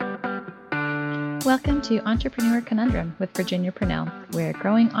Welcome to Entrepreneur Conundrum with Virginia Purnell, where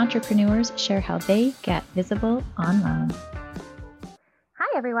growing entrepreneurs share how they get visible online.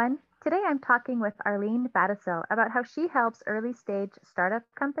 Hi, everyone. Today I'm talking with Arlene Battisil about how she helps early stage startup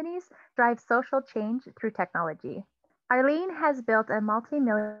companies drive social change through technology. Arlene has built a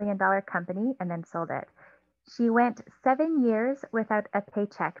multi-million-dollar company and then sold it. She went 7 years without a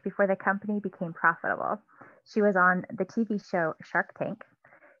paycheck before the company became profitable. She was on the TV show Shark Tank.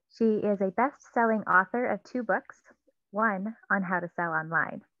 She is a best-selling author of 2 books, one on how to sell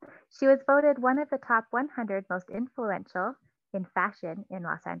online. She was voted one of the top 100 most influential in fashion in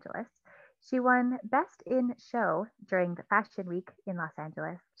Los Angeles. She won Best in Show during the Fashion Week in Los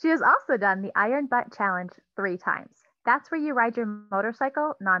Angeles. She has also done the Iron Butt Challenge 3 times. That's where you ride your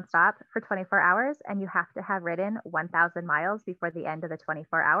motorcycle nonstop for 24 hours, and you have to have ridden 1,000 miles before the end of the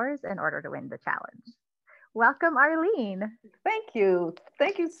 24 hours in order to win the challenge. Welcome, Arlene. Thank you.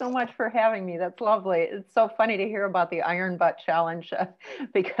 Thank you so much for having me. That's lovely. It's so funny to hear about the Iron Butt Challenge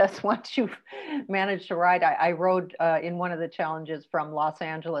because once you've managed to ride, I rode in one of the challenges from Los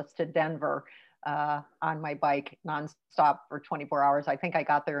Angeles to Denver on my bike nonstop for 24 hours. I think I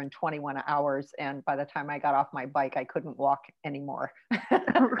got there in 21 hours. And by the time I got off my bike, I couldn't walk anymore.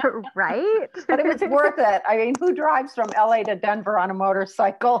 Right? But it was worth it. I mean, who drives from LA to Denver on a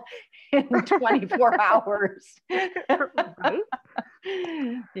motorcycle in 24 hours? Right?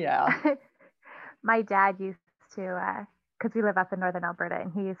 Yeah. My dad used to, because we live up in northern Alberta,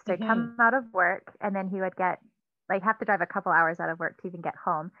 and he used to come out of work, and then he would have to drive a couple hours out of work to even get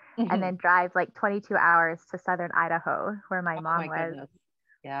home, and then drive like 22 hours to southern Idaho, where my mom was. Goodness.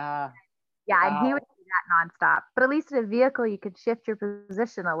 Yeah. Yeah, Wow. and he would do that nonstop. But at least in a vehicle, you could shift your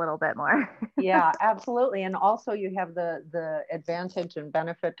position a little bit more. Yeah, absolutely. And also you have the advantage and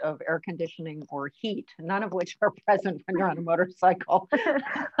benefit of air conditioning or heat, none of which are present when you're on a motorcycle.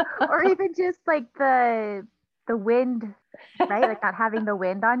 Or even just like the wind, right? Like not having the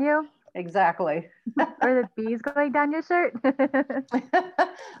wind on you. Exactly. Or the bees going down your shirt.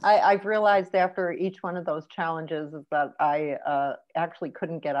 I've realized after each one of those challenges is that I actually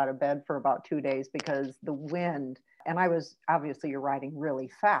couldn't get out of bed for about 2 days because the wind, and you're riding really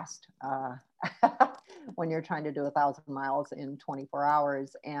fast when you're trying to do 1,000 miles in 24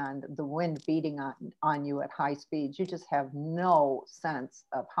 hours, and the wind beating on you at high speeds, you just have no sense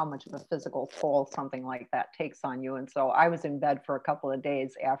of how much of a physical toll something like that takes on you. And so I was in bed for a couple of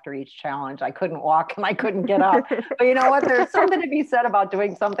days after each challenge. I couldn't walk and I couldn't get up. But you know what? There's something to be said about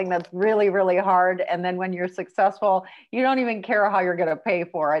doing something that's really, really hard. And then when you're successful, you don't even care how you're going to pay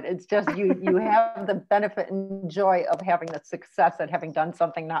for it. It's just you have the benefit and joy of having the success at having done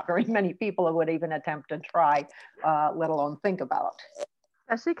something not very many people would even attempt to try, let alone think about.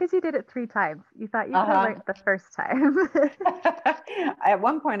 Especially because you did it 3 times. You thought you could have learned the first time. At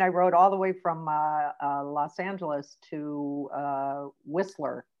one point, I rode all the way from Los Angeles to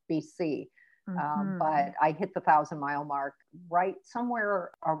Whistler, BC. But I hit the 1,000-mile mark right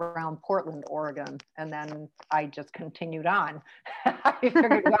somewhere around Portland, Oregon. And then I just continued on. I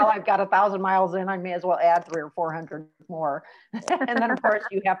figured, well, I've got 1,000 miles in, I may as well add 300 or 400 more. And then, of course,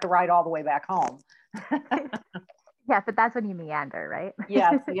 you have to ride all the way back home. Yeah, but that's when you meander, right?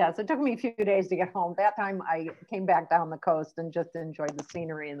 Yes. It took me a few days to get home. That time I came back down the coast and just enjoyed the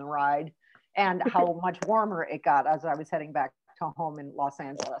scenery and the ride and how much warmer it got as I was heading back to home in Los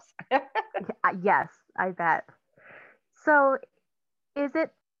Angeles. Yes, I bet. So is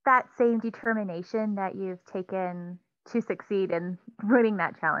it that same determination that you've taken to succeed in winning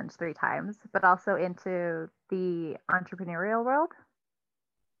that challenge 3 times, but also into the entrepreneurial world?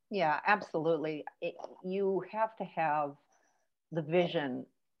 Yeah, absolutely. You have to have the vision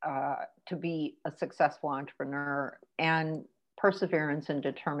to be a successful entrepreneur, and perseverance and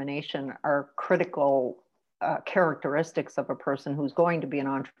determination are critical characteristics of a person who's going to be an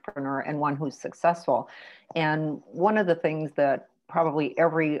entrepreneur and one who's successful. And one of the things that probably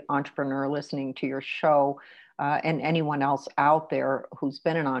every entrepreneur listening to your show and anyone else out there who's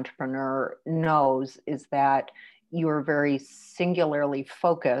been an entrepreneur knows is that you're very singularly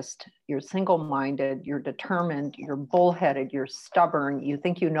focused, you're single-minded, you're determined, you're bullheaded, you're stubborn, you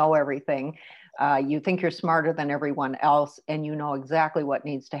think you know everything, you think you're smarter than everyone else, and you know exactly what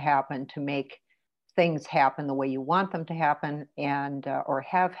needs to happen to make things happen the way you want them to happen and or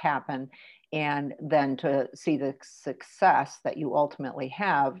have happen, and then to see the success that you ultimately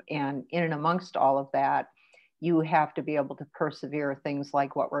have. And in and amongst all of that, you have to be able to persevere things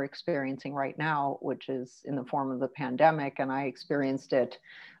like what we're experiencing right now, which is in the form of the pandemic. And I experienced it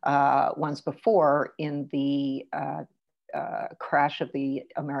once before in the crash of the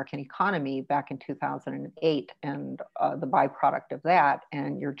American economy back in 2008 and the byproduct of that.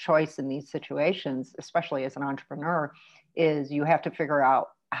 And your choice in these situations, especially as an entrepreneur, is you have to figure out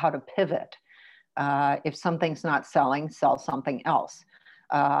how to pivot. If something's not selling, sell something else.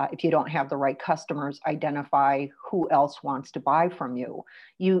 If you don't have the right customers, identify who else wants to buy from you.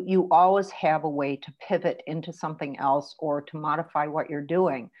 You always have a way to pivot into something else or to modify what you're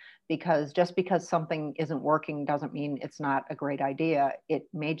doing, because just because something isn't working doesn't mean it's not a great idea. It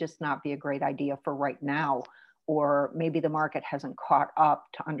may just not be a great idea for right now, or maybe the market hasn't caught up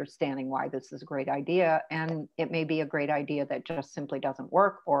to understanding why this is a great idea. And it may be a great idea that just simply doesn't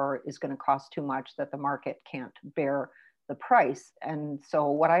work or is going to cost too much that the market can't bear the price. And so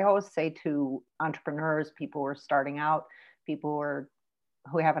what I always say to entrepreneurs, people who are starting out, people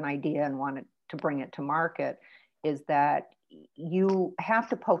who have an idea and want to bring it to market, is that you have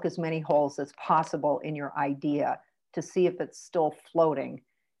to poke as many holes as possible in your idea to see if it's still floating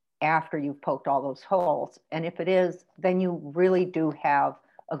after you've poked all those holes. And if it is, then you really do have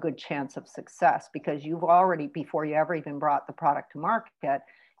a good chance of success, because you've already, before you ever even brought the product to market,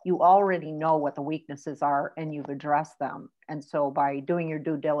 you already know what the weaknesses are and you've addressed them. And so by doing your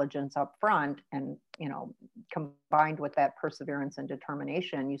due diligence up front and, combined with that perseverance and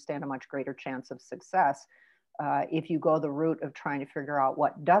determination, you stand a much greater chance of success. If you go the route of trying to figure out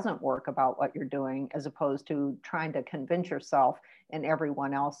what doesn't work about what you're doing, as opposed to trying to convince yourself and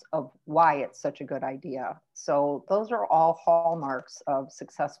everyone else of why it's such a good idea. So those are all hallmarks of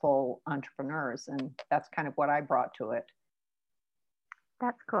successful entrepreneurs. And that's kind of what I brought to it.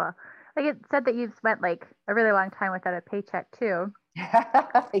 That's cool. Like, it said that you've spent like a really long time without a paycheck too.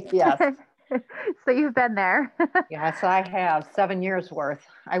 Yes. So you've been there. Yes, I have 7 years worth.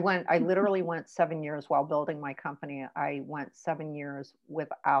 I literally went 7 years while building my company. I went 7 years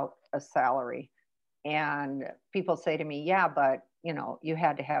without a salary. And people say to me, yeah, but you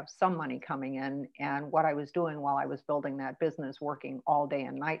had to have some money coming in. And what I was doing while I was building that business, working all day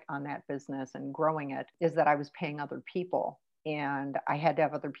and night on that business and growing it, is that I was paying other people. And I had to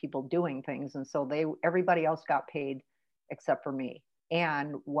have other people doing things. And so everybody else got paid except for me.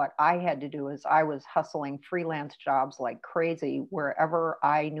 And what I had to do is I was hustling freelance jobs like crazy. Wherever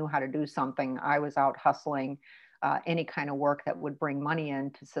I knew how to do something, I was out hustling any kind of work that would bring money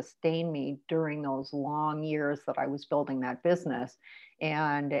in to sustain me during those long years that I was building that business.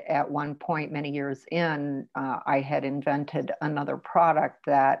 And at one point, many years in, I had invented another product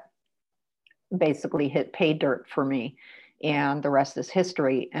that basically hit pay dirt for me. And the rest is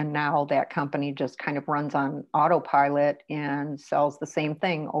history. And now that company just kind of runs on autopilot and sells the same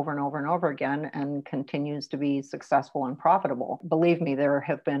thing over and over and over again and continues to be successful and profitable. Believe me, there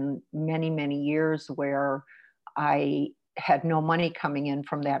have been many, many years where I had no money coming in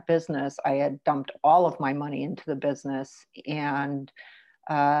from that business. I had dumped all of my money into the business and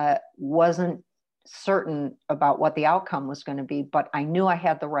wasn't certain about what the outcome was going to be, but I knew I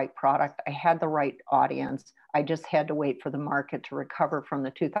had the right product. I had the right audience. I just had to wait for the market to recover from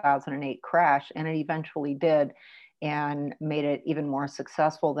the 2008 crash, and it eventually did, and made it even more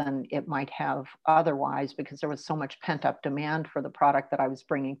successful than it might have otherwise, because there was so much pent-up demand for the product that I was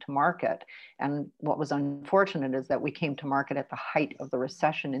bringing to market. And what was unfortunate is that we came to market at the height of the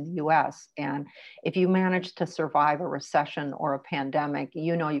recession in the US. And if you manage to survive a recession or a pandemic,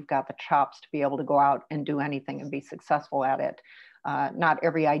 you've got the chops to be able to go out and do anything and be successful at it. Not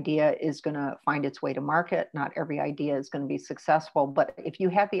every idea is going to find its way to market. Not every idea is going to be successful. But if you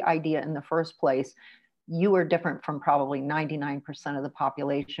had the idea in the first place, you are different from probably 99% of the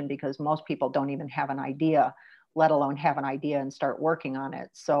population, because most people don't even have an idea, let alone have an idea and start working on it.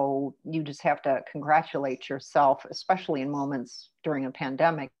 So you just have to congratulate yourself, especially in moments during a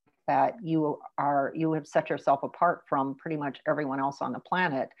pandemic, that you have set yourself apart from pretty much everyone else on the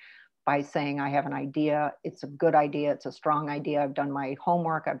planet by saying, I have an idea, it's a good idea, it's a strong idea, I've done my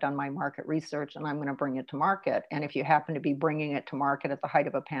homework, I've done my market research, and I'm going to bring it to market. And if you happen to be bringing it to market at the height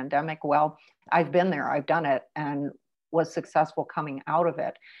of a pandemic, well, I've been there, I've done it, and was successful coming out of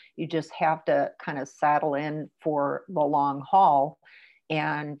it. You just have to kind of saddle in for the long haul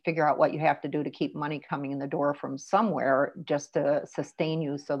and figure out what you have to do to keep money coming in the door from somewhere, just to sustain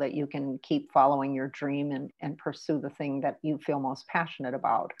you so that you can keep following your dream and pursue the thing that you feel most passionate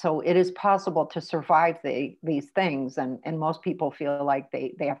about. So it is possible to survive these things. And most people feel like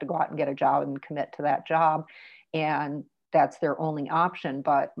they have to go out and get a job and commit to that job. And that's their only option.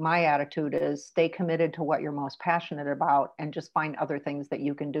 But my attitude is stay committed to what you're most passionate about and just find other things that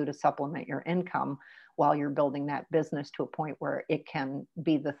you can do to supplement your income while you're building that business to a point where it can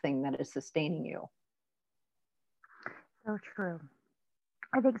be the thing that is sustaining you. So true.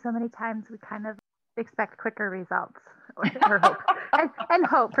 I think so many times we kind of expect quicker results or hope and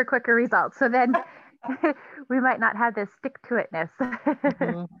hope for quicker results. So then we might not have this stick to itness.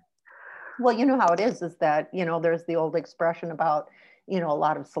 Mm-hmm. Well, you know how it is that, there's the old expression about, a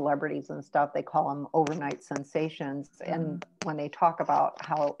lot of celebrities and stuff, they call them overnight sensations. And when they talk about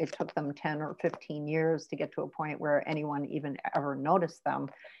how it took them 10 or 15 years to get to a point where anyone even ever noticed them,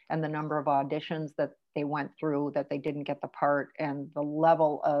 and the number of auditions that they went through that they didn't get the part, and the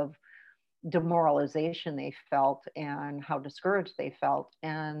level of demoralization they felt and how discouraged they felt.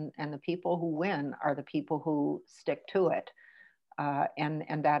 And the people who win are the people who stick to it.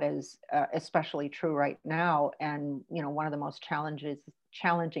 And that is especially true right now. And one of the most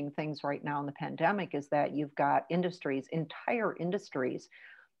challenging things right now in the pandemic is that you've got entire industries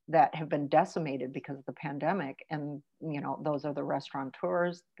that have been decimated because of the pandemic. And those are the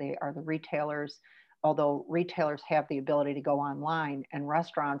restaurateurs, they are the retailers. Although retailers have the ability to go online, and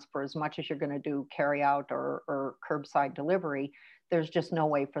restaurants, for as much as you're going to do carry out or curbside delivery, there's just no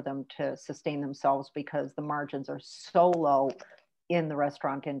way for them to sustain themselves because the margins are so low in the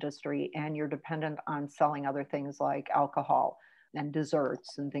restaurant industry, and you're dependent on selling other things like alcohol and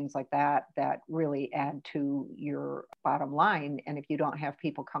desserts and things like that really add to your bottom line. And if you don't have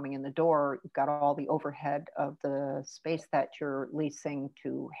people coming in the door, you've got all the overhead of the space that you're leasing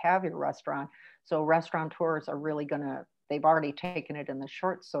to have your restaurant. So restaurateurs are really they've already taken it in the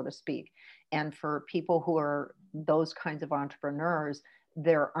short, so to speak. And for people who are those kinds of entrepreneurs,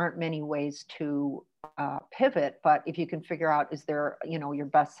 there aren't many ways to pivot. But if you can figure out, is there, your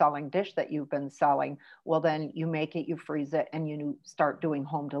best selling dish that you've been selling? Well, then you make it, you freeze it, and you start doing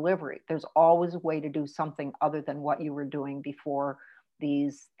home delivery. There's always a way to do something other than what you were doing before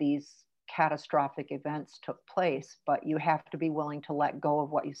these catastrophic events took place. But you have to be willing to let go of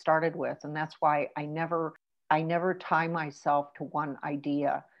what you started with. And that's why I never tie myself to one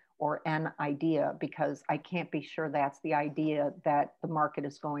idea or an idea, because I can't be sure that's the idea that the market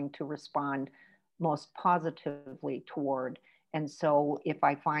is going to respond most positively toward. And so if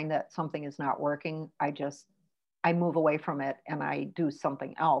I find that something is not working, I move away from it and I do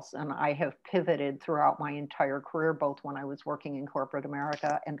something else. And I have pivoted throughout my entire career, both when I was working in corporate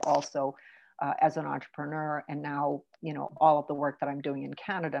America and also as an entrepreneur. And now, all of the work that I'm doing in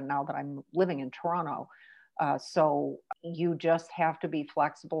Canada, now that I'm living in Toronto. So you just have to be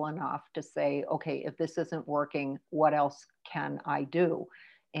flexible enough to say, okay, if this isn't working, what else can I do?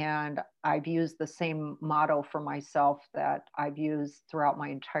 And I've used the same motto for myself that I've used throughout my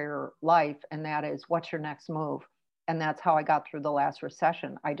entire life. And that is, what's your next move? And that's how I got through the last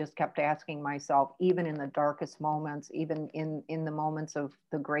recession. I just kept asking myself, even in the darkest moments, even in the moments of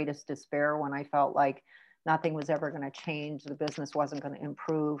the greatest despair, when I felt like nothing was ever going to change, the business wasn't going to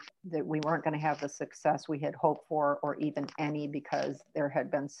improve, that we weren't going to have the success we had hoped for, or even any, because there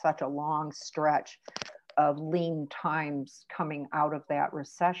had been such a long stretch of lean times coming out of that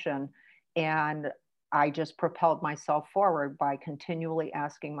recession. And I just propelled myself forward by continually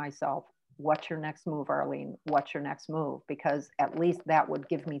asking myself, what's your next move, Arlene? What's your next move? Because at least that would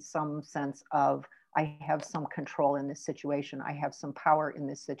give me some sense of, I have some control in this situation. I have some power in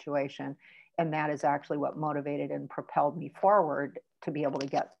this situation. And that is actually what motivated and propelled me forward to be able to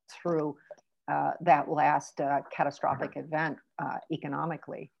get through that last catastrophic event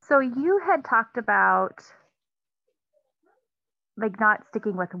economically. So you had talked about like not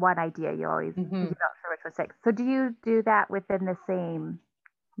sticking with one idea. You always you're not sure which was sick. So do you do that within the same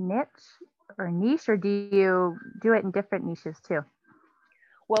niche or niche, or do you do it in different niches too?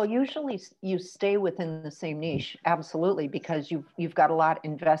 Well, usually you stay within the same niche, absolutely, because you've got a lot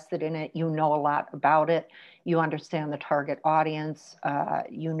invested in it. You know a lot about it. You understand the target audience.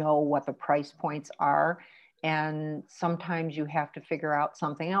 You know what the price points are. And sometimes you have to figure out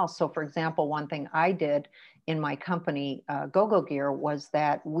something else. So for example, one thing I did in my company, GoGo Gear, was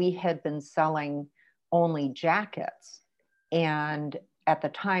that we had been selling only jackets. And at the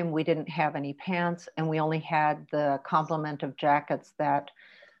time, we didn't have any pants, and we only had the complement of jackets that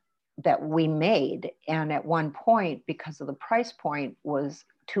we made. And at one point, because of the price point was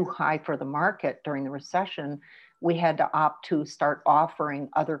too high for the market during the recession, we had to opt to start offering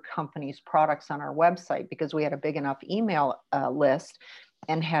other companies' products on our website, because we had a big enough email list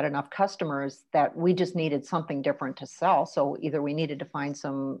and had enough customers that we just needed something different to sell. So either we needed to find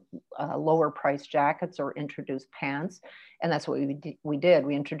some lower price jackets or introduce pants. And that's what we did.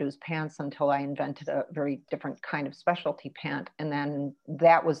 We introduced pants until I invented a very different kind of specialty pant. And then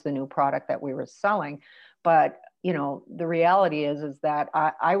that was the new product that we were selling. But the reality is that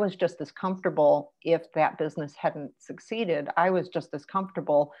I was just as comfortable, if that business hadn't succeeded, I was just as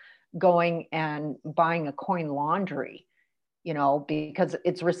comfortable going and buying a coin laundry because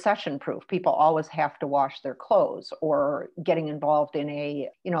it's recession proof. People always have to wash their clothes, or getting involved in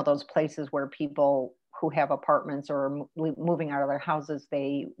those places where people who have apartments or moving out of their houses,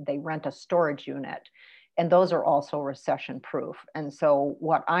 they rent a storage unit. And those are also recession proof. And so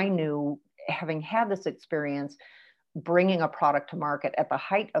what I knew, having had this experience, bringing a product to market at the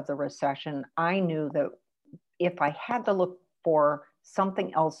height of the recession, I knew that if I had to look for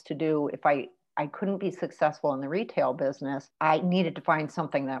something else to do, if I couldn't be successful in the retail business, I needed to find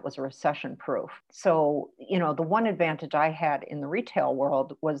something that was recession proof. So, the one advantage I had in the retail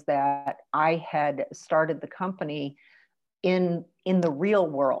world was that I had started the company in the real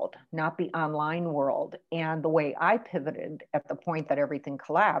world, not the online world. And the way I pivoted at the point that everything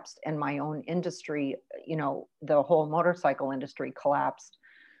collapsed and my own industry, the whole motorcycle industry collapsed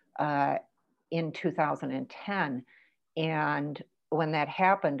in 2010. And when that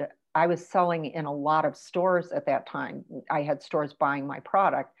happened, I was selling in a lot of stores at that time. I had stores buying my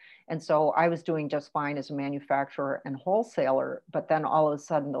product. And so I was doing just fine as a manufacturer and wholesaler. But then all of a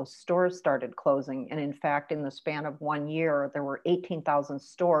sudden, those stores started closing. And in fact, in the span of 1 year, there were 18,000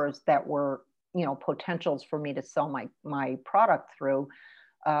 stores that were, potentials for me to sell my product through.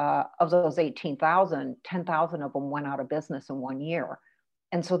 Of those 18,000, 10,000 of them went out of business in 1 year.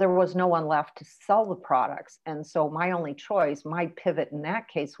 And so there was no one left to sell the products. And so my only choice, my pivot in that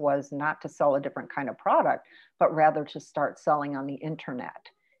case, was not to sell a different kind of product, but rather to start selling on the internet.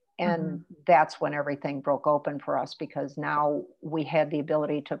 And that's when everything broke open for us, because now we had the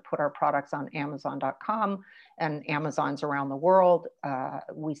ability to put our products on Amazon.com and Amazons around the world.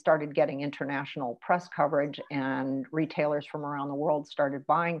 We started getting international press coverage, and retailers from around the world started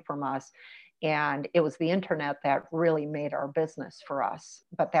buying from us. And it was the internet that really made our business for us.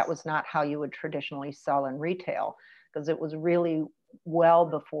 But that was not how you would traditionally sell in retail, because it was really well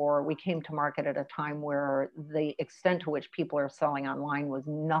before we came to market at a time where the extent to which people are selling online was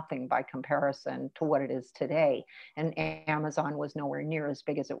nothing by comparison to what it is today. And Amazon was nowhere near as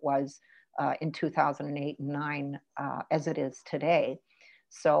big as it was in 2008 and 9 as it is today.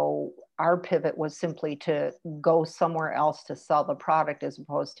 So our pivot was simply to go somewhere else to sell the product as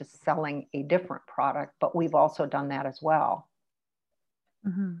opposed to selling a different product. But we've also done that as well.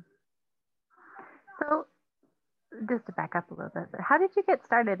 So just to back up a little bit, how did you get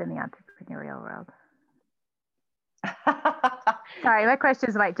started in the entrepreneurial world? Sorry, my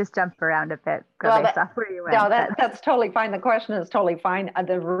questions might just jump around a bit based off where you went. No, that's totally fine. The question is totally fine.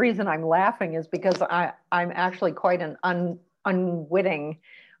 The reason I'm laughing is because I'm actually quite an unwitting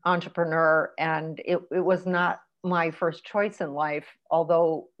entrepreneur, and it was not my first choice in life,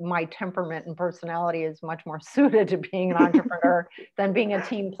 although my temperament and personality is much more suited to being an entrepreneur than being a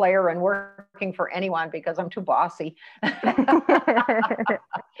team player and working for anyone, because I'm too bossy.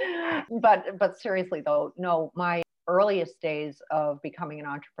 But seriously though, no, my earliest days of becoming an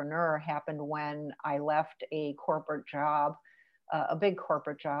entrepreneur happened when I left a corporate job, a big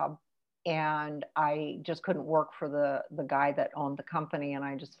corporate job, and I just couldn't work for the guy that owned the company. And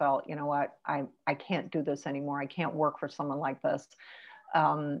I just felt, you know what, I can't do this anymore. I can't work for someone like this.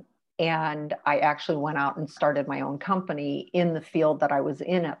 And I actually went out and started my own company in the field that I was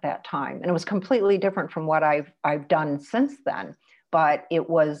in at that time. And it was completely different from what I've done since then. But it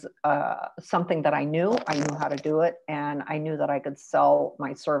was something that I knew how to do it. And I knew that I could sell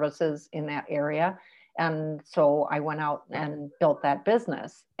my services in that area. And so I went out and built that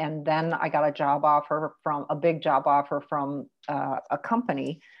business. And then I got a big job offer from a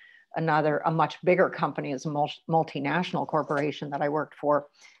company, a much bigger company, is a multinational corporation that I worked for.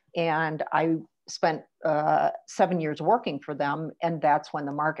 And I spent 7 years working for them. And that's when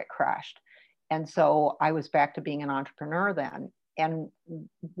the market crashed. And so I was back to being an entrepreneur then. And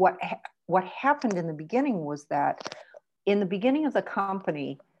what happened in the beginning was that in the beginning of the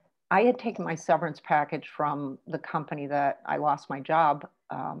company, I had taken my severance package from the company that I lost my job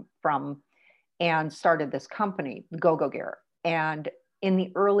from, and started this company, GoGo Gear. And in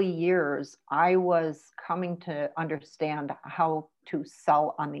the early years, I was coming to understand how to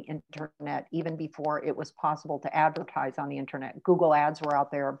sell on the internet, even before it was possible to advertise on the internet. Google ads were out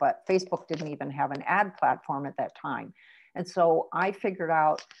there, but Facebook didn't even have an ad platform at that time. And so I figured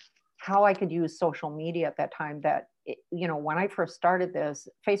out how I could use social media at that time. That, when I first started this,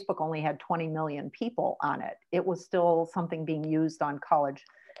 Facebook only had 20 million people on it. It was still something being used on college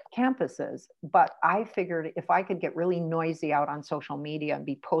campuses. But I figured if I could get really noisy out on social media and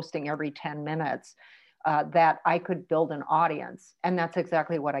be posting every 10 minutes, that I could build an audience. And that's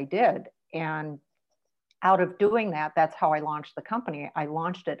exactly what I did. And out of doing that, that's how I launched the company. I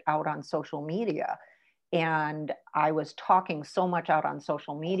launched it out on social media. And I was talking so much out on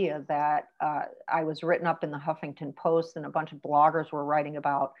social media that I was written up in the Huffington Post, and a bunch of bloggers were writing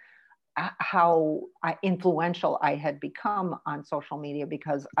about how influential I had become on social media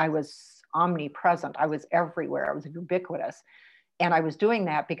because I was omnipresent. I was everywhere. I was ubiquitous. And I was doing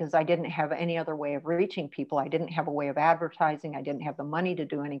that because I didn't have any other way of reaching people. I didn't have a way of advertising. I didn't have the money to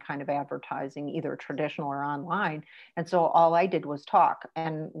do any kind of advertising, either traditional or online. And so all I did was talk.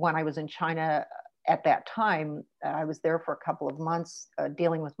 And when I was in China at that time, I was there for a couple of months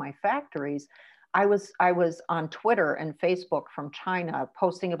dealing with my factories. I was on Twitter and Facebook from China,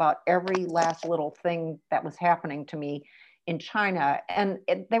 posting about every last little thing that was happening to me in China. And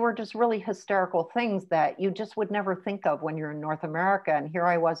they were just really hysterical things that you just would never think of when you're in North America. And here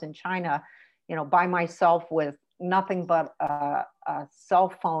I was in China, by myself with nothing but a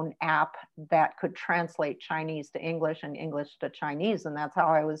cell phone app that could translate Chinese to English and English to Chinese. And that's how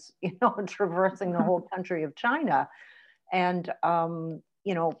I was, traversing the whole country of China. And,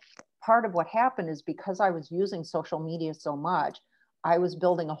 part of what happened is because I was using social media so much, I was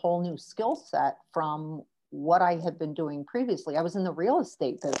building a whole new skill set from what I had been doing previously. I was in the real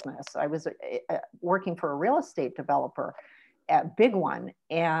estate business. I was working for a real estate developer, a big one.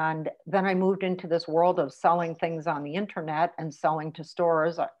 And then I moved into this world of selling things on the internet and selling to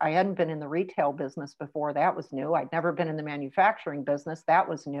stores. I hadn't been in the retail business before. That was new. I'd never been in the manufacturing business. That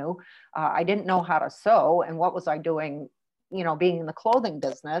was new. I didn't know how to sew. And what was I doing, being in the clothing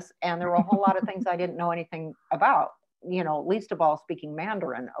business? And there were a whole lot of things I didn't know anything about. Least of all speaking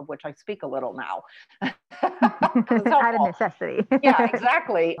Mandarin, of which I speak a little now. Out of necessity. Yeah,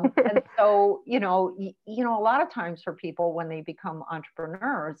 exactly. And so, a lot of times for people when they become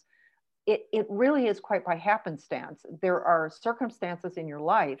entrepreneurs, it really is quite by happenstance. There are circumstances in your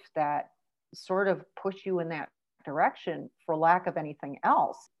life that sort of push you in that direction for lack of anything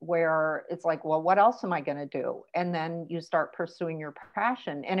else, where it's like, well, what else am I going to do? And then you start pursuing your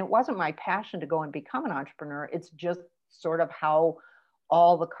passion. And it wasn't my passion to go and become an entrepreneur. It's just sort of how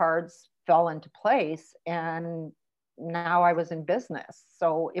all the cards fell into place. And now I was in business.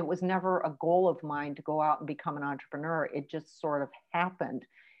 So it was never a goal of mine to go out and become an entrepreneur. It just sort of happened.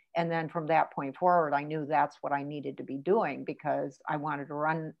 And then from that point forward, I knew that's what I needed to be doing because I wanted to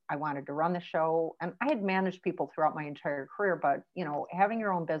run the show. And I had managed people throughout my entire career, but having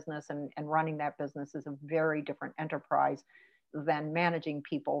your own business and running that business is a very different enterprise than managing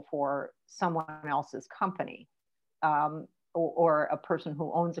people for someone else's company. Or a person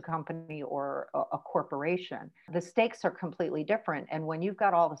who owns a company or a corporation. The stakes are completely different. And when you've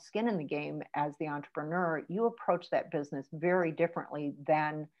got all the skin in the game as the entrepreneur, you approach that business very differently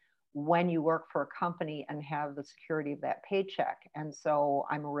than when you work for a company and have the security of that paycheck. And so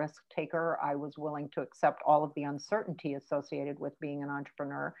I'm a risk taker. I was willing to accept all of the uncertainty associated with being an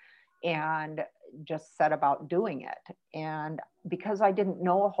entrepreneur and just set about doing it. And because I didn't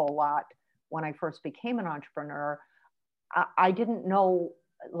know a whole lot when I first became an entrepreneur, I didn't know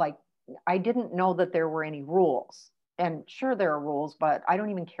that there were any rules. And sure, there are rules, but I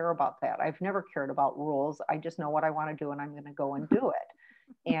don't even care about that. I've never cared about rules. I just know what I want to do and I'm going to go and do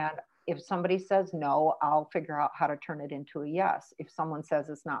it. And if somebody says no, I'll figure out how to turn it into a yes. If someone says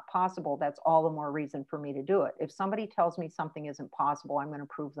it's not possible, that's all the more reason for me to do it. If somebody tells me something isn't possible, I'm going to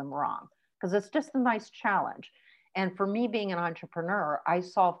prove them wrong because it's just a nice challenge. And for me being an entrepreneur, I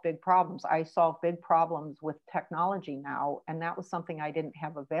solve big problems. I solve big problems with technology now. And that was something I didn't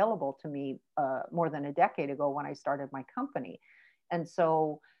have available to me more than a decade ago when I started my company. And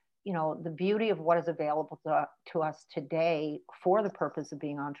so, the beauty of what is available to us today for the purpose of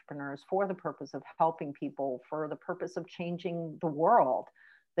being entrepreneurs, for the purpose of helping people, for the purpose of changing the world,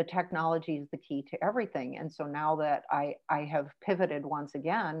 the technology is the key to everything. And so now that I have pivoted once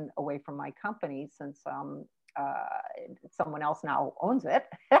again away from my company since someone else now owns it.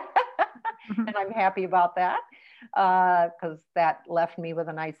 And I'm happy about that because that left me with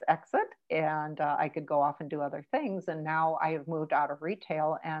a nice exit and I could go off and do other things. And now I have moved out of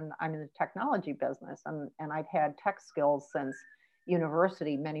retail and I'm in the technology business. And I've had tech skills since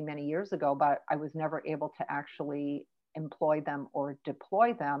university many, many years ago, but I was never able to actually employ them or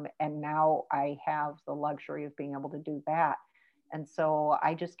deploy them. And now I have the luxury of being able to do that. And so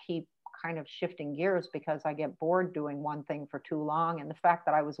I just keep kind of shifting gears because I get bored doing one thing for too long. And the fact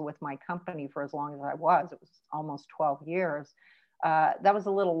that I was with my company for as long as I was, it was almost 12 years. That was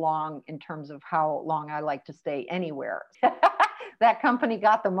a little long in terms of how long I like to stay anywhere. That company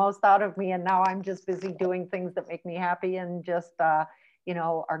got the most out of me. And now I'm just busy doing things that make me happy and just,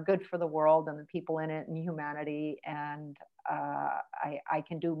 are good for the world and the people in it and humanity. And I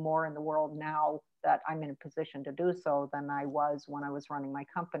can do more in the world now that I'm in a position to do so than I was when I was running my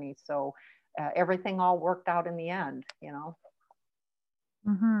company. So everything all worked out in the end,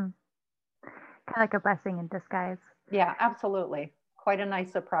 Mm-hmm. Kind of like a blessing in disguise. Yeah, absolutely. Quite a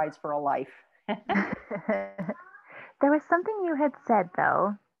nice surprise for a life. There was something you had said,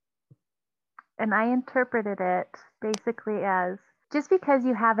 though, and I interpreted it basically as just because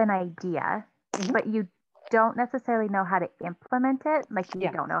you have an idea, Mhm. but you don't necessarily know how to implement it, like you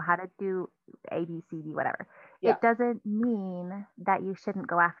Yeah. don't know how to do A, B, C, D, whatever, Yeah. it doesn't mean that you shouldn't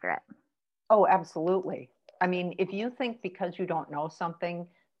go after it. Oh, absolutely. I mean, if you think because you don't know something,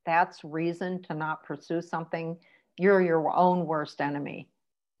 that's reason to not pursue something, you're your own worst enemy.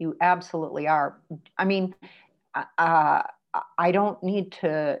 You absolutely are. I mean, uh, I don't need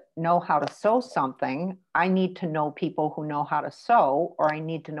to know how to sew something. I need to know people who know how to sew, or I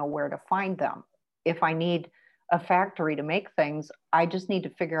need to know where to find them. If I need a factory to make things, I just need to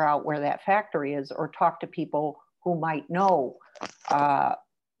figure out where that factory is or talk to people who might know uh,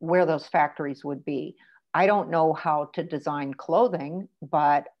 where those factories would be. I don't know how to design clothing,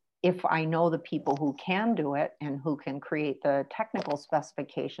 but if I know the people who can do it and who can create the technical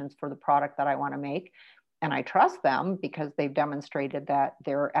specifications for the product that I want to make, and I trust them because they've demonstrated that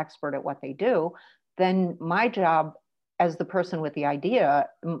they're expert at what they do, then my job as the person with the idea,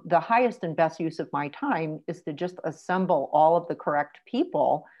 the highest and best use of my time is to just assemble all of the correct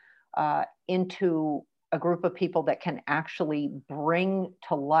people into a group of people that can actually bring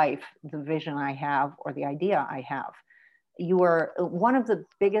to life the vision I have or the idea I have. You are one of the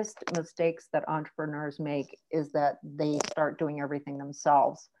biggest mistakes that entrepreneurs make is that they start doing everything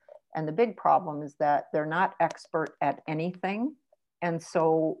themselves. And the big problem is that they're not expert at anything. And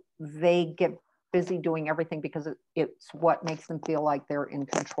so they get busy doing everything because it's what makes them feel like they're in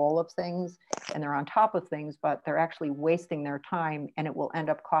control of things and they're on top of things, but they're actually wasting their time, and it will end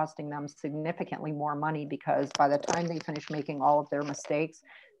up costing them significantly more money because by the time they finish making all of their mistakes,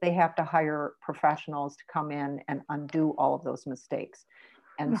 they have to hire professionals to come in and undo all of those mistakes.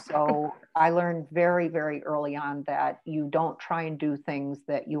 And so I learned very, very early on that you don't try and do things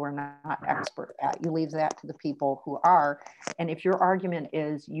that you are not expert at. You leave that to the people who are. And if your argument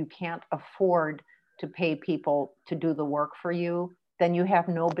is you can't afford to pay people to do the work for you, then you have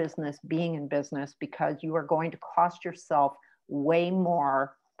no business being in business because you are going to cost yourself way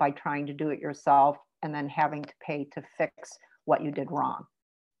more by trying to do it yourself and then having to pay to fix what you did wrong.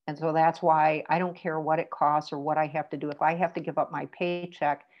 And so that's why I don't care what it costs or what I have to do. If I have to give up my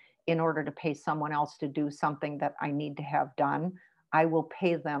paycheck in order to pay someone else to do something that I need to have done, I will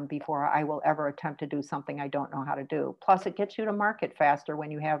pay them before I will ever attempt to do something I don't know how to do. Plus, it gets you to market faster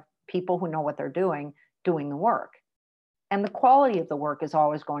when you have people who know what they're doing the work. And the quality of the work is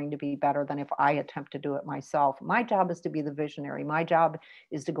always going to be better than if I attempt to do it myself. My job is to be the visionary. My job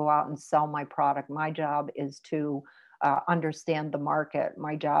is to go out and sell my product. My job is to understand the market.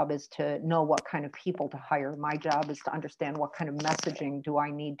 My job is to know what kind of people to hire. My job is to understand what kind of messaging do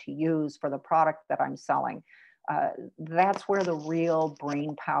I need to use for the product that I'm selling. That's where the real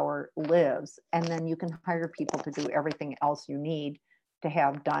brain power lives. And then you can hire people to do everything else you need to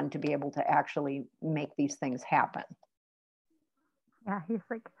have done to be able to actually make these things happen. Yeah, he's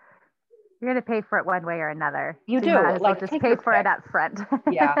like, you're going to pay for it one way or another. You so do. You might as well Like, just pay for it up front.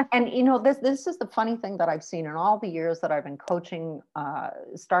 Yeah. And, this is the funny thing that I've seen in all the years that I've been coaching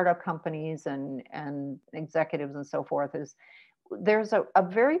startup companies and executives and so forth is there's a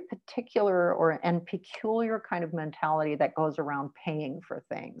very particular and peculiar kind of mentality that goes around paying for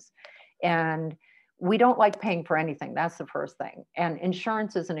things. And we don't like paying for anything. That's the first thing. And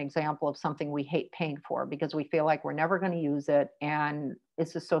insurance is an example of something we hate paying for because we feel like we're never going to use it. And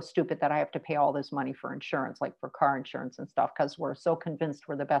it's just so stupid that I have to pay all this money for insurance, like for car insurance and stuff, because we're so convinced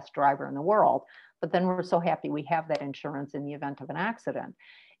we're the best driver in the world. But then we're so happy we have that insurance in the event of an accident.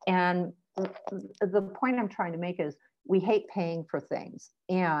 And the point I'm trying to make is we hate paying for things.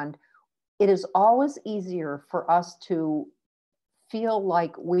 And it is always easier for us to feel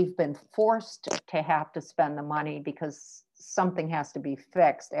like we've been forced to have to spend the money because something has to be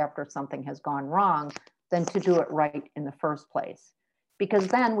fixed after something has gone wrong than to do it right in the first place. Because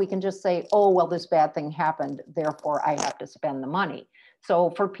then we can just say, oh, well, this bad thing happened, therefore I have to spend the money. So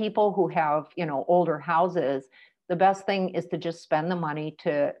for people who have, older houses, the best thing is to just spend the money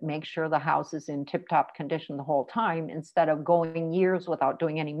to make sure the house is in tip-top condition the whole time instead of going years without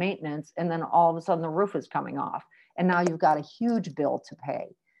doing any maintenance. And then all of a sudden the roof is coming off. And now you've got a huge bill to pay.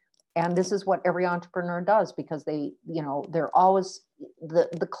 And this is what every entrepreneur does because they're always,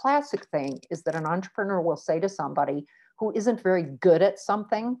 the classic thing is that an entrepreneur will say to somebody who isn't very good at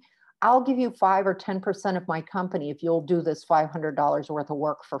something, I'll give you 5 or 10% of my company if you'll do this $500 worth of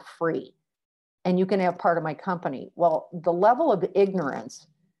work for free. And you can have part of my company. Well, the level of ignorance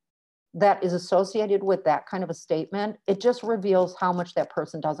that is associated with that kind of a statement, it just reveals how much that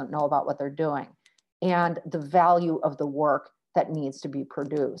person doesn't know about what they're doing and the value of the work that needs to be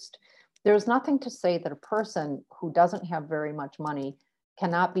produced. There's nothing to say that a person who doesn't have very much money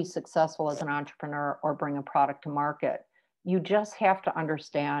cannot be successful as an entrepreneur or bring a product to market. You just have to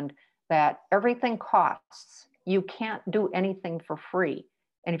understand that everything costs. You can't do anything for free.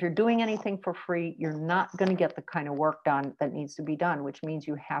 And if you're doing anything for free, you're not going to get the kind of work done that needs to be done, which means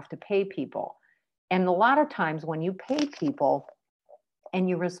you have to pay people. And a lot of times when you pay people and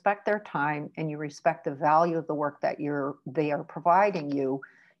you respect their time and you respect the value of the work that they are providing you,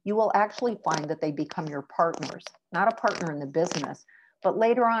 you will actually find that they become your partners, not a partner in the business, but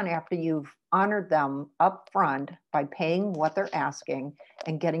later on, after you've honored them up front by paying what they're asking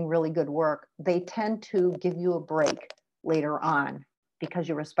and getting really good work, they tend to give you a break later on because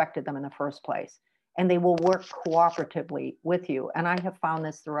you respected them in the first place. And they will work cooperatively with you. And I have found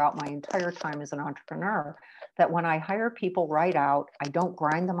this throughout my entire time as an entrepreneur, that when I hire people right out, I don't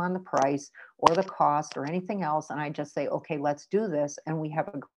grind them on the price or the cost or anything else. And I just say, okay, let's do this. And we have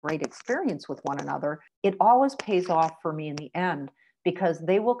a great experience with one another. It always pays off for me in the end, because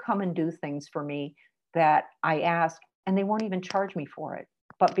they will come and do things for me that I ask, and they won't even charge me for it.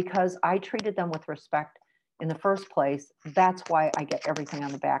 But because I treated them with respect in the first place, that's why I get everything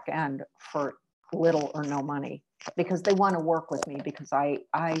on the back end for little or no money, because they want to work with me, because I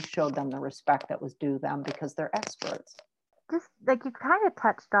showed them the respect that was due them because they're experts. Just like you kind of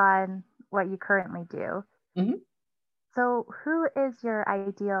touched on what you currently do. Mm-hmm. So who is your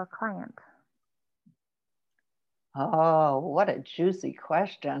ideal client? Oh, what a juicy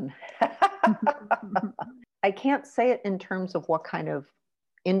question. I can't say it in terms of what kind of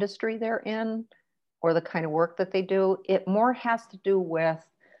industry they're in or the kind of work that they do. It more has to do with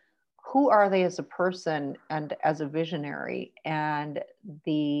who are they as a person and as a visionary, and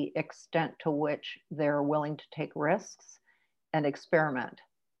the extent to which they're willing to take risks and experiment.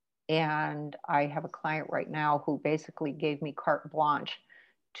 And I have a client right now who basically gave me carte blanche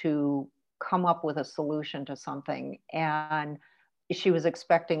to come up with a solution to something. And she was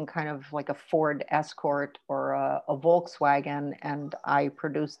expecting kind of like a Ford Escort or a Volkswagen, and I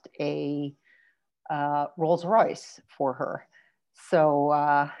produced a Rolls Royce for her. So,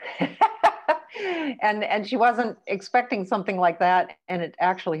 and she wasn't expecting something like that, and it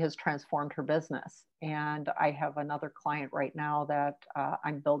actually has transformed her business. And I have another client right now that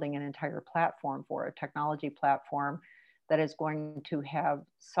I'm building an entire platform for, a technology platform that is going to have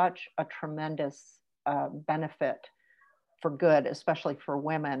such a tremendous benefit for good, especially for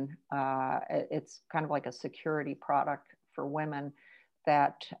women. It's kind of like a security product for women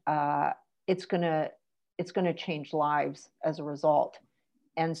that it's going to change lives as a result.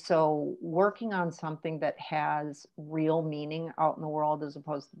 And so working on something that has real meaning out in the world, as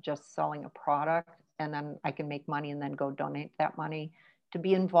opposed to just selling a product and then I can make money and then go donate that money, to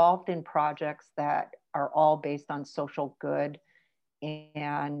be involved in projects that are all based on social good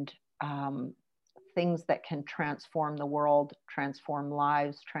and things that can transform the world, transform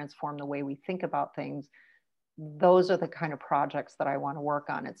lives, transform the way we think about things. Those are the kind of projects that I want to work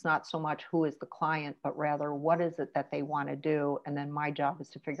on. It's not so much who is the client, but rather what is it that they want to do? And then my job is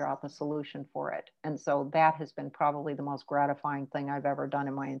to figure out the solution for it. And so that has been probably the most gratifying thing I've ever done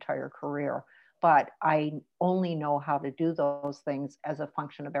in my entire career. But I only know how to do those things as a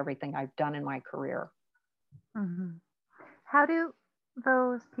function of everything I've done in my career. Mm-hmm. How do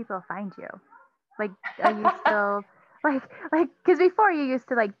those people find you? Like, are you still like, because before you used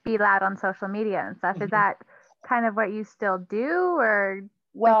to like be loud on social media and stuff. Mm-hmm. Is that kind of what you still do, or?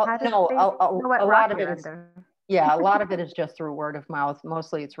 Well, like, no, a lot of it is, yeah, a lot of it is just through word of mouth.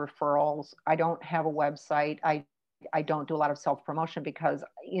 Mostly it's referrals. I don't have a website. I don't do a lot of self-promotion because,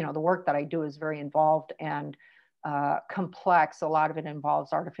 you know, the work that I do is very involved and complex. A lot of it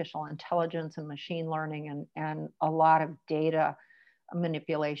involves artificial intelligence and machine learning and a lot of data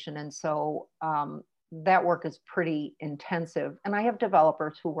manipulation. And so that work is pretty intensive. And I have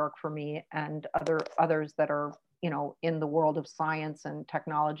developers who work for me and others that are, you know, in the world of science and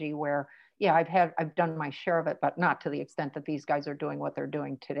technology where, yeah, I've done my share of it, but not to the extent that these guys are doing what they're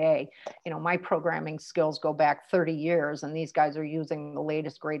doing today. You know, my programming skills go back 30 years and these guys are using the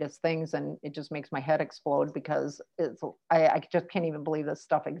latest, greatest things. And it just makes my head explode because I just can't even believe this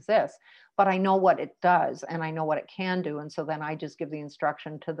stuff exists, but I know what it does and I know what it can do. And so then I just give the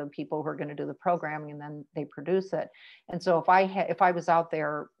instruction to the people who are going to do the programming and then they produce it. And so if I was out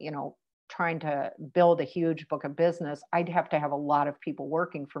there, you know, trying to build a huge book of business, I'd have to have a lot of people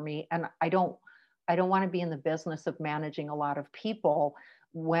working for me. And I don't want to be in the business of managing a lot of people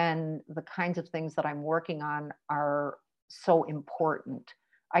when the kinds of things that I'm working on are so important.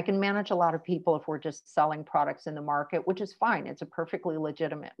 I can manage a lot of people if we're just selling products in the market, which is fine. It's a perfectly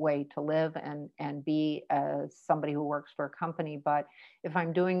legitimate way to live and be as somebody who works for a company. But if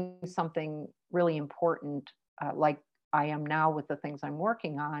I'm doing something really important, like I am now with the things I'm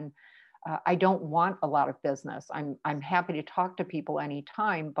working on, I don't want a lot of business. I'm happy to talk to people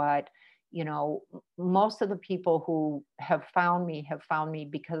anytime, but most of the people who have found me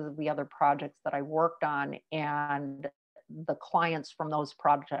because of the other projects that I worked on, and the clients from those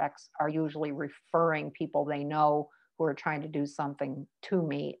projects are usually referring people they know who are trying to do something to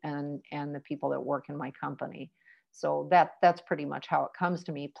me and the people that work in my company. So that's pretty much how it comes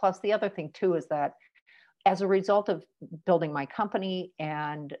to me. Plus, the other thing too is that as a result of building my company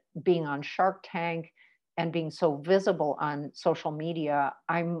and being on Shark Tank and being so visible on social media,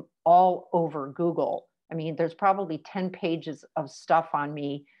 I'm all over Google. I mean, there's probably 10 pages of stuff on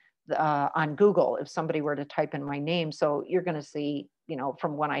me on Google if somebody were to type in my name. So you're going to see,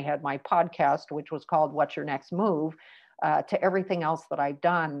 from when I had my podcast, which was called What's Your Next Move, to everything else that I've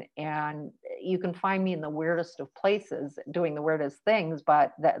done. And you can find me in the weirdest of places doing the weirdest things,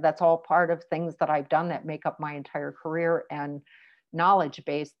 but that's all part of things that I've done that make up my entire career and knowledge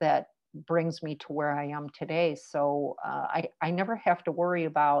base that brings me to where I am today. So I never have to worry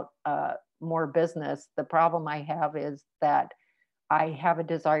about more business. The problem I have is that I have a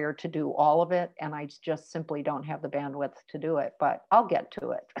desire to do all of it, and I just simply don't have the bandwidth to do it, but I'll get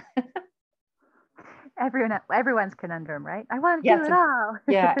to it. Everyone's conundrum, right? I want to do it all.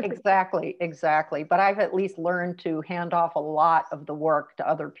 Yeah, exactly. But I've at least learned to hand off a lot of the work to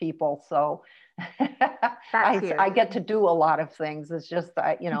other people. So I get to do a lot of things. It's just,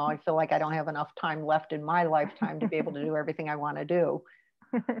 I feel like I don't have enough time left in my lifetime to be able to do everything I want to do.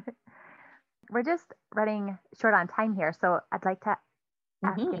 We're just running short on time here, so I'd like to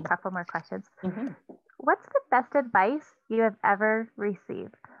ask you a couple more questions. What's the best advice you have ever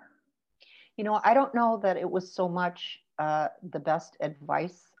received? I don't know that it was so much the best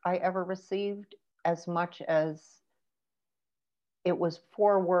advice I ever received as much as it was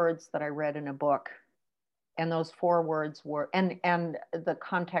 4 words that I read in a book. And those 4 words were, and the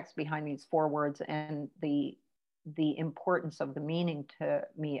context behind these 4 words and the importance of the meaning to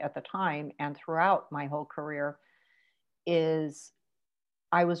me at the time and throughout my whole career is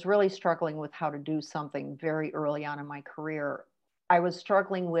I was really struggling with how to do something very early on in my career. I was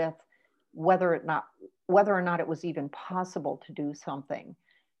struggling with whether or not it was even possible to do something,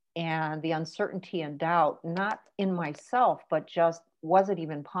 and the uncertainty and doubt, not in myself, but just, was it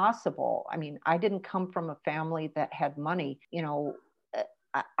even possible? I mean, I didn't come from a family that had money.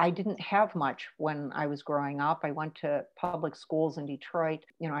 I didn't have much when I was growing up. I went to public schools in Detroit.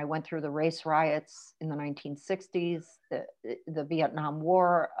 I went through the race riots in the 1960s, the Vietnam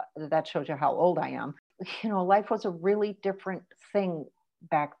War. That shows you how old I am. Life was a really different thing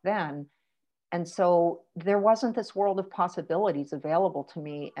back then. And so there wasn't this world of possibilities available to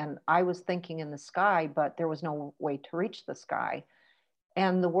me. And I was thinking in the sky, but there was no way to reach the sky.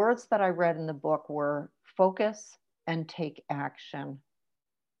 And the words that I read in the book were focus and take action.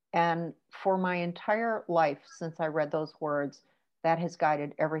 And for my entire life, since I read those words, that has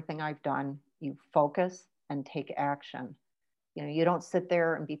guided everything I've done. You focus and take action. You don't sit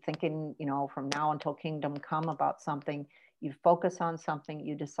there and be thinking, from now until kingdom come about something. You focus on something,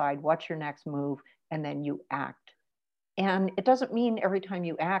 you decide what's your next move, and then you act. And it doesn't mean every time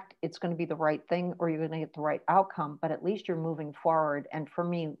you act, it's going to be the right thing or you're going to get the right outcome, but at least you're moving forward. And for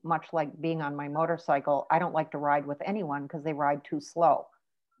me, much like being on my motorcycle, I don't like to ride with anyone because they ride too slow.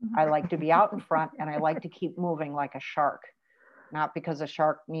 I like to be out in front, and I like to keep moving like a shark. Not because a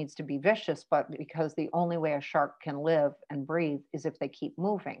shark needs to be vicious, but because the only way a shark can live and breathe is if they keep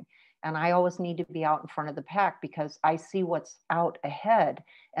moving. And I always need to be out in front of the pack because I see what's out ahead,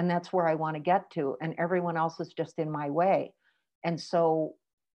 and that's where I want to get to. And everyone else is just in my way. And so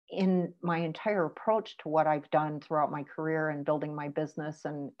in my entire approach to what I've done throughout my career and building my business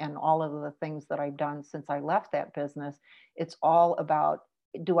and all of the things that I've done since I left that business, it's all about,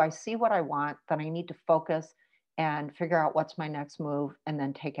 do I see what I want? Then I need to focus and figure out what's my next move and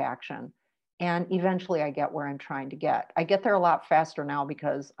then take action. And eventually I get where I'm trying to get. I get there a lot faster now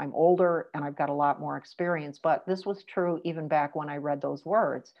because I'm older and I've got a lot more experience, but this was true even back when I read those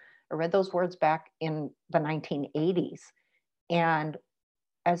words. I read those words back in the 1980s. And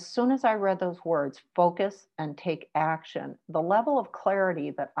as soon as I read those words, focus and take action, the level of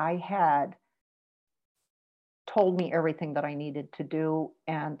clarity that I had told me everything that I needed to do,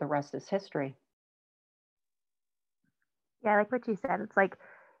 and the rest is history. Yeah, like what you said, it's like,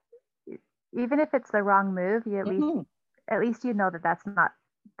 even if it's the wrong move, you at least you know that that's not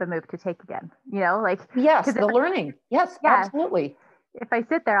the move to take again. Like, yes, the learning. Yes, yeah, absolutely. If I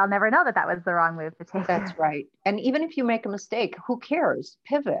sit there, I'll never know that that was the wrong move to take. That's right. And even if you make a mistake, who cares?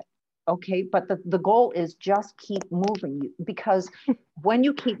 Pivot. Okay. But the goal is just keep moving, because when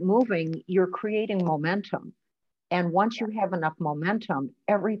you keep moving, you're creating momentum. And once you have enough momentum,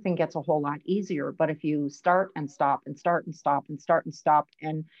 everything gets a whole lot easier. But if you start and stop and start and stop and start and stop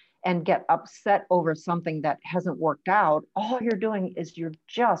and get upset over something that hasn't worked out, all you're doing is you're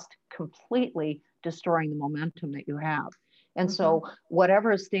just completely destroying the momentum that you have. And so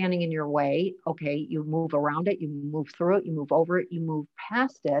whatever is standing in your way, okay, you move around it, you move through it, you move over it, you move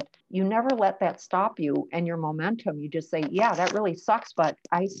past it. You never let that stop you and your momentum. You just say, yeah, that really sucks, but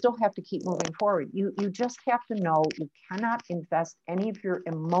I still have to keep moving forward. You just have to know you cannot invest any of your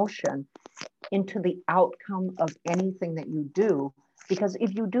emotion into the outcome of anything that you do, because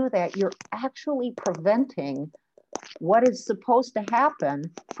if you do that, you're actually preventing what is supposed to happen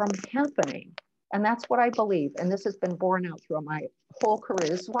from happening. And that's what I believe. And this has been borne out throughout my whole career.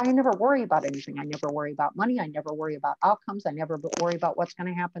 This is why I never worry about anything. I never worry about money. I never worry about outcomes. I never worry about what's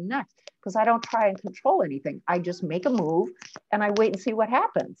going to happen next, because I don't try and control anything. I just make a move and I wait and see what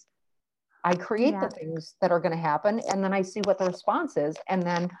happens. I create the things that are going to happen, and then I see what the response is. And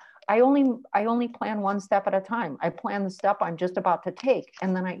then I only plan one step at a time. I plan the step I'm just about to take,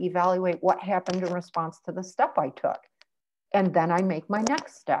 and then I evaluate what happened in response to the step I took. And then I make my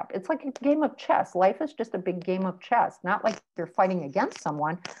next step. It's like a game of chess. Life is just a big game of chess, not like you're fighting against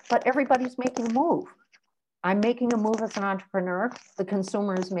someone, but everybody's making a move. I'm making a move as an entrepreneur. The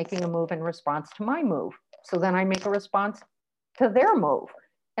consumer is making a move in response to my move. So then I make a response to their move.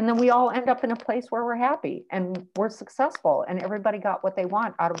 And then we all end up in a place where we're happy and we're successful and everybody got what they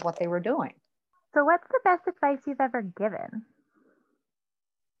want out of what they were doing. So what's the best advice you've ever given?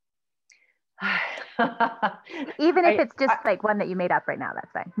 Even if it's just like one that you made up right now,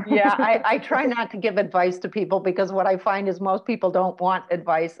 that's fine. Yeah, I try not to give advice to people, because what I find is most people don't want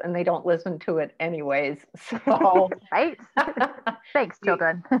advice and they don't listen to it anyways. So, right? Thanks,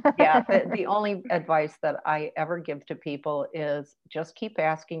 children. Yeah, the only advice that I ever give to people is just keep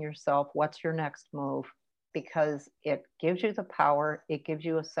asking yourself, what's your next move? Because it gives you the power, it gives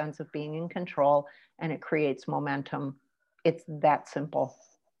you a sense of being in control, and it creates momentum. It's that simple.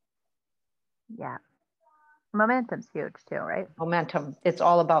 Yeah. Momentum's huge too, right? Momentum. It's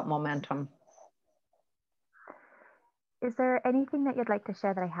all about momentum. Is there anything that you'd like to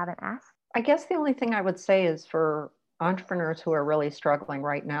share that I haven't asked? I guess the only thing I would say is for entrepreneurs who are really struggling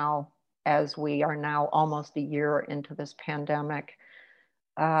right now, as we are now almost a year into this pandemic,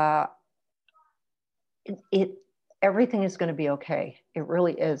 everything is going to be okay. It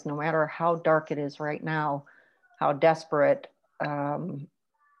really is, no matter how dark it is right now, how desperate,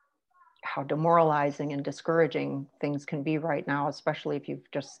 how demoralizing and discouraging things can be right now, especially if you've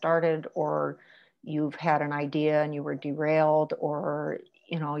just started or you've had an idea and you were derailed, or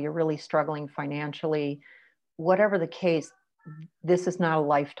you're really struggling financially. Whatever the case, this is not a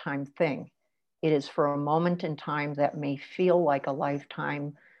lifetime thing. It is for a moment in time that may feel like a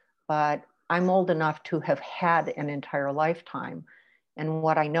lifetime, but I'm old enough to have had an entire lifetime. And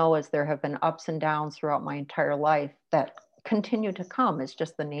what I know is there have been ups and downs throughout my entire life that continue to come. It's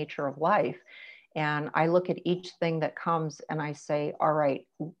just the nature of life. And I look at each thing that comes and I say, all right,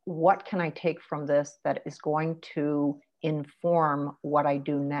 what can I take from this that is going to inform what I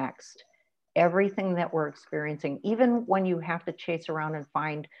do next? Everything that we're experiencing, even when you have to chase around and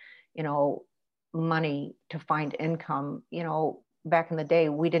find, money to find income, back in the day,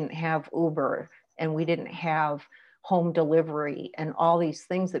 we didn't have Uber and we didn't have home delivery and all these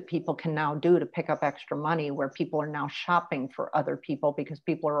things that people can now do to pick up extra money, where people are now shopping for other people because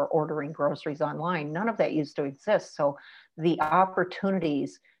people are ordering groceries online. None of that used to exist. So the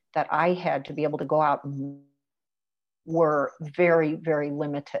opportunities that I had to be able to go out were very, very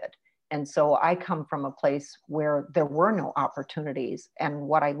limited. And so I come from a place where there were no opportunities. And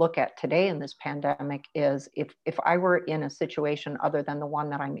what I look at today in this pandemic is if I were in a situation other than the one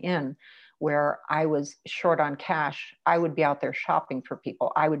that I'm in, where I was short on cash, I would be out there shopping for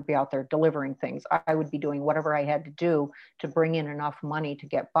people. I would be out there delivering things. I would be doing whatever I had to do to bring in enough money to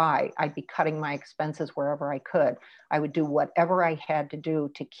get by. I'd be cutting my expenses wherever I could. I would do whatever I had to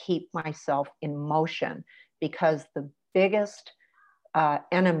do to keep myself in motion, because the biggest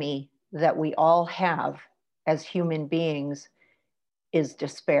enemy that we all have as human beings is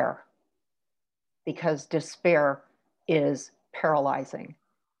despair, because despair is paralyzing.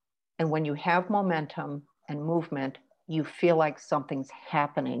 And when you have momentum and movement, you feel like something's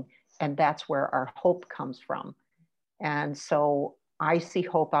happening. And that's where our hope comes from. And so I see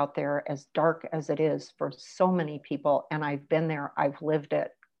hope out there, as dark as it is for so many people. And I've been there, I've lived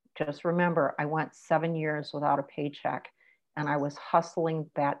it. Just remember, I went 7 years without a paycheck. And I was hustling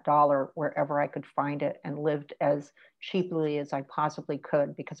that dollar wherever I could find it and lived as cheaply as I possibly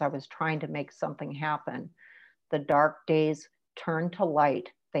could because I was trying to make something happen. The dark days turn to light.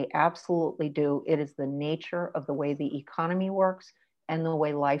 They absolutely do. It is the nature of the way the economy works and the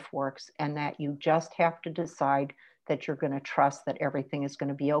way life works, and that you just have to decide that you're going to trust that everything is going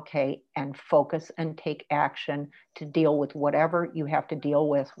to be okay and focus and take action to deal with whatever you have to deal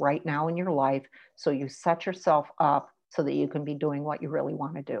with right now in your life, so you set yourself up so that you can be doing what you really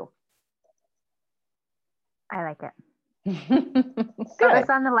want to do. I like it. Good. Focus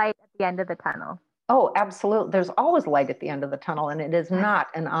on the light at the end of the tunnel. Oh, absolutely. There's always light at the end of the tunnel, and it is not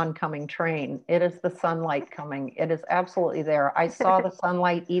an oncoming train. It is the sunlight coming. It is absolutely there. I saw the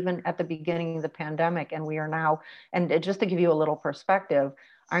sunlight even at the beginning of the pandemic, and we are now, and just to give you a little perspective,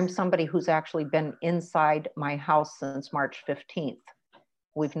 I'm somebody who's actually been inside my house since March 15th.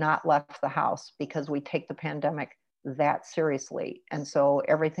 We've not left the house because we take the pandemic that seriously. And so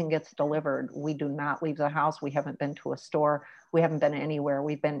everything gets delivered. We do not leave the house. We haven't been to a store. We haven't been anywhere.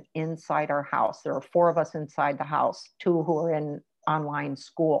 We've been inside our house. There are 4 of us inside the house, 2 who are in online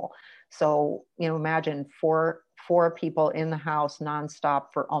school. So, imagine four people in the house nonstop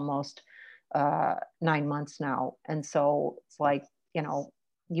for almost 9 months now. And so it's like,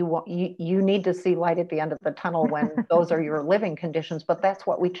 you need to see light at the end of the tunnel when those are your living conditions, but that's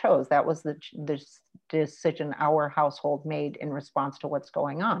what we chose. That was the decision our household made in response to what's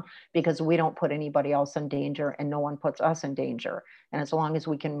going on, because we don't put anybody else in danger and no one puts us in danger. And as long as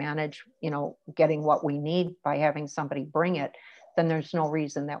we can manage, getting what we need by having somebody bring it, then there's no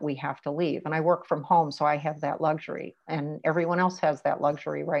reason that we have to leave. And I work from home, so I have that luxury, and everyone else has that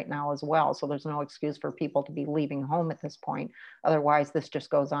luxury right now as well. So there's no excuse for people to be leaving home at this point. Otherwise, this just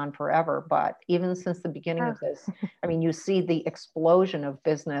goes on forever. But even since the beginning of this, you see the explosion of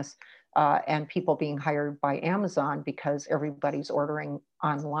business and people being hired by Amazon because everybody's ordering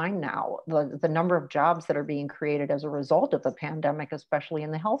online now. The number of jobs that are being created as a result of the pandemic, especially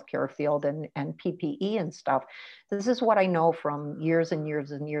in the healthcare field and PPE and stuff. This is what I know from years and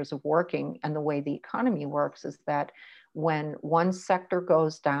years and years of working, and the way the economy works is that when one sector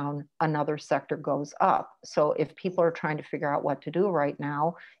goes down, another sector goes up. So if people are trying to figure out what to do right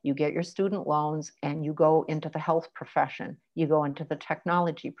now, you get your student loans and you go into the health profession, you go into the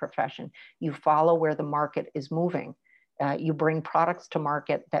technology profession, you follow where the market is moving. You bring products to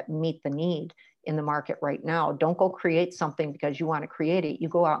market that meet the need in the market right now. Don't go create something because you want to create it. You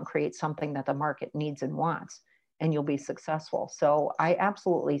go out and create something that the market needs and wants, and you'll be successful. So I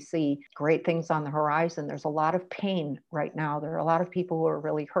absolutely see great things on the horizon. There's a lot of pain right now. There are a lot of people who are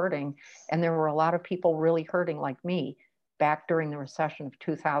really hurting, and there were a lot of people really hurting like me back during the recession of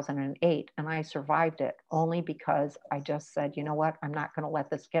 2008. And I survived it only because I just said, you know what, I'm not going to let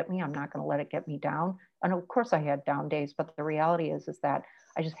this get me. I'm not going to let it get me down. And of course I had down days, but the reality is that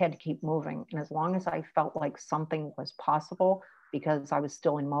I just had to keep moving. And as long as I felt like something was possible, because I was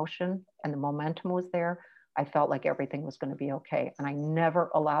still in motion and the momentum was there, I felt like everything was going to be okay. And I never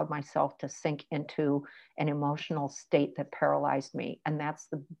allowed myself to sink into an emotional state that paralyzed me. And that's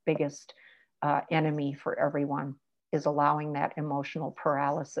the biggest enemy for everyone, is allowing that emotional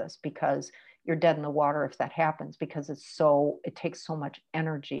paralysis, because you're dead in the water if that happens, because it takes so much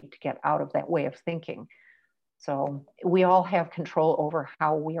energy to get out of that way of thinking. So we all have control over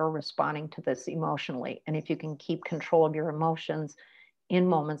how we are responding to this emotionally. And if you can keep control of your emotions in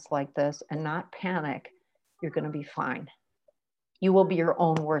moments like this and not panic, you're going to be fine. You will be your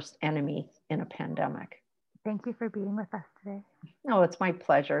own worst enemy in a pandemic. Thank you for being with us today. No, it's my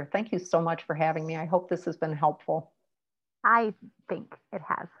pleasure. Thank you so much for having me. I hope this has been helpful. I think it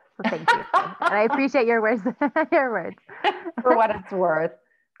has. So thank you. And I appreciate your words. For what it's worth.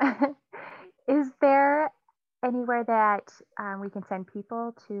 Is there anywhere that we can send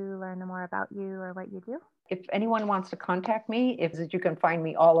people to learn more about you or what you do? If anyone wants to contact me, you can find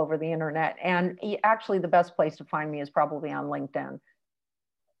me all over the internet. And actually the best place to find me is probably on LinkedIn.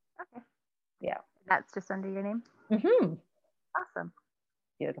 Okay. Yeah. That's just under your name? Mm-hmm. Awesome.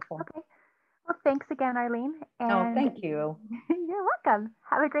 Beautiful. Okay. Well, thanks again, Arlene. And thank you. You're welcome.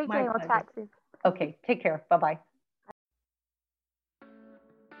 Have a great day. We'll chat soon. Okay. Take care. Bye-bye.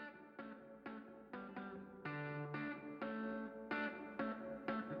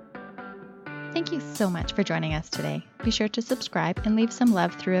 Thank you so much for joining us today. Be sure to subscribe and leave some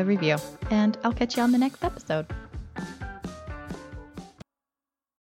love through a review. And I'll catch you on the next episode.